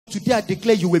Today I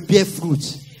declare you will bear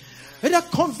fruit. With that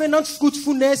covenant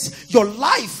fruitfulness, your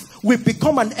life will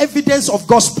become an evidence of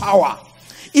God's power.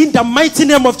 In the mighty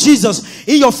name of Jesus,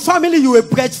 in your family you will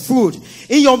bear fruit.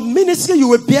 In your ministry you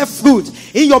will bear fruit.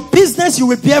 In your business you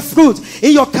will bear fruit.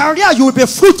 In your career you will be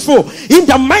fruitful. In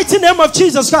the mighty name of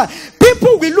Jesus Christ,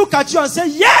 people will look at you and say,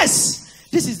 yes,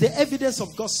 this is the evidence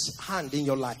of God's hand in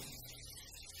your life.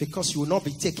 Because you will not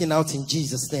be taken out in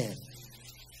Jesus' name.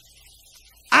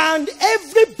 And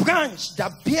every branch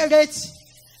that beareth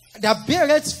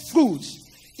fruit,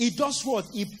 it does what?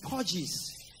 It purges.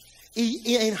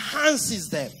 It enhances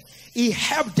them. It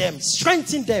helps them,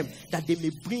 strengthens them, that they may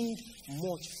bring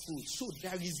much fruit. So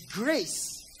there is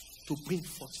grace to bring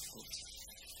forth fruit.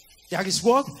 There is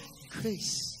what?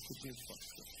 Grace to bring forth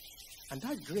fruit. And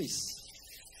that grace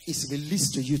is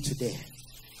released to you today.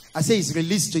 I say it's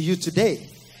released to you today.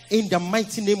 In the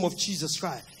mighty name of Jesus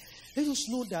Christ. Let us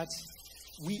know that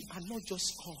we are not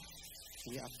just called.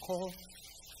 We are called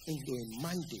into a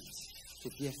mandate to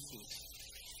bear fruit.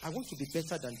 I want to be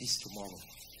better than this tomorrow.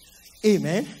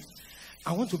 Amen.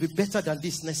 I want to be better than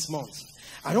this next month.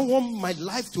 I don't want my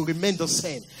life to remain the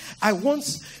same. I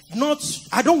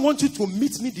don't want you to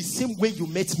meet me the same way you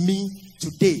met me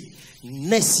today,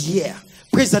 next year.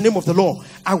 Praise the name of the Lord.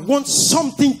 I want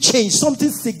something changed, something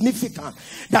significant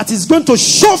that is going to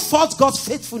show forth God's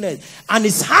faithfulness and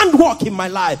His handwork in my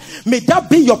life. May that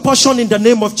be your portion in the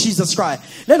name of Jesus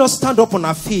Christ. Let us stand up on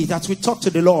our feet as we talk to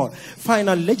the Lord.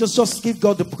 Finally, let us just give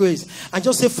God the praise and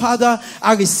just say, Father,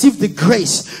 I receive the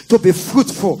grace to be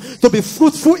fruitful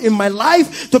in my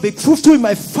life, to be fruitful in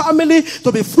my family,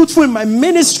 to be fruitful in my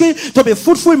ministry, to be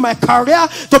fruitful in my career,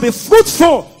 to be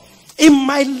fruitful in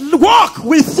my walk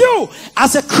with you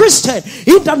as a Christian,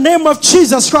 in the name of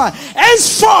Jesus Christ.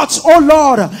 Henceforth, oh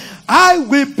Lord, I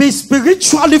will be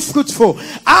spiritually fruitful.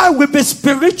 I will be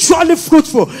spiritually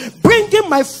fruitful, bringing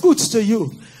my fruits to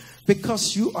you,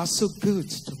 because you are so good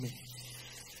to me.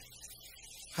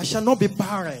 I shall not be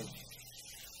barren.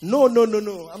 No.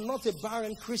 I'm not a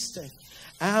barren Christian.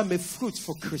 I am a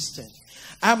fruitful Christian.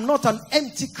 I am not an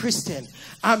empty Christian.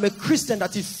 I am a Christian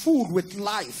that is full with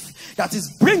life, that is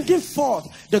bringing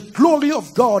forth the glory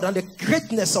of God and the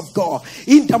greatness of God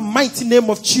in the mighty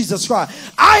name of Jesus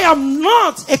Christ. I am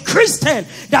not a Christian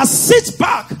that sits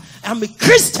back. I'm a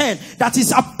Christian that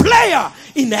is a player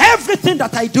in everything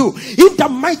that I do in the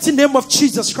mighty name of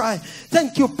Jesus Christ.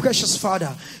 Thank you, precious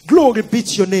Father. Glory be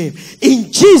to your name.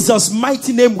 In Jesus'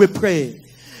 mighty name we pray.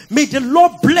 May the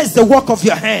Lord bless the work of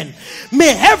your hand.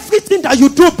 May everything that you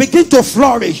do begin to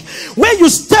flourish. When you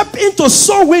step into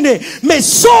soul winning, may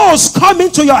souls come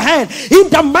into your hand in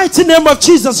the mighty name of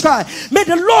Jesus Christ. May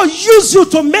the Lord use you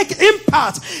to make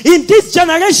impact in this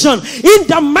generation in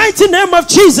the mighty name of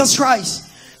Jesus Christ.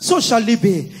 So shall it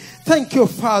be. Thank you,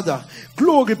 Father.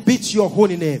 Glory be to your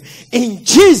holy name. In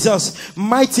Jesus'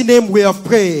 mighty name we have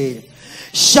prayed.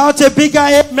 Shout a bigger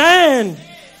amen.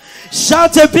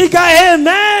 Shout a bigger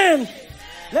amen.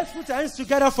 Let's put our hands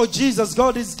together for Jesus.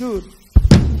 God is good.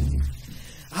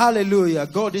 Hallelujah.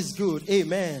 God is good.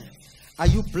 Amen. Are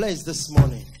you blessed this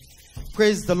morning?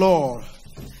 Praise the Lord.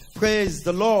 Praise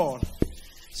the Lord.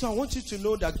 So I want you to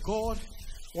know that God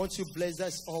wants you blessed.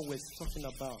 That's always talking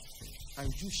about.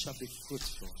 And you shall be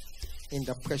fruitful in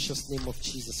the precious name of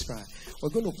Jesus Christ. We're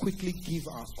going to quickly give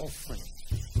our offering.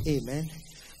 Amen.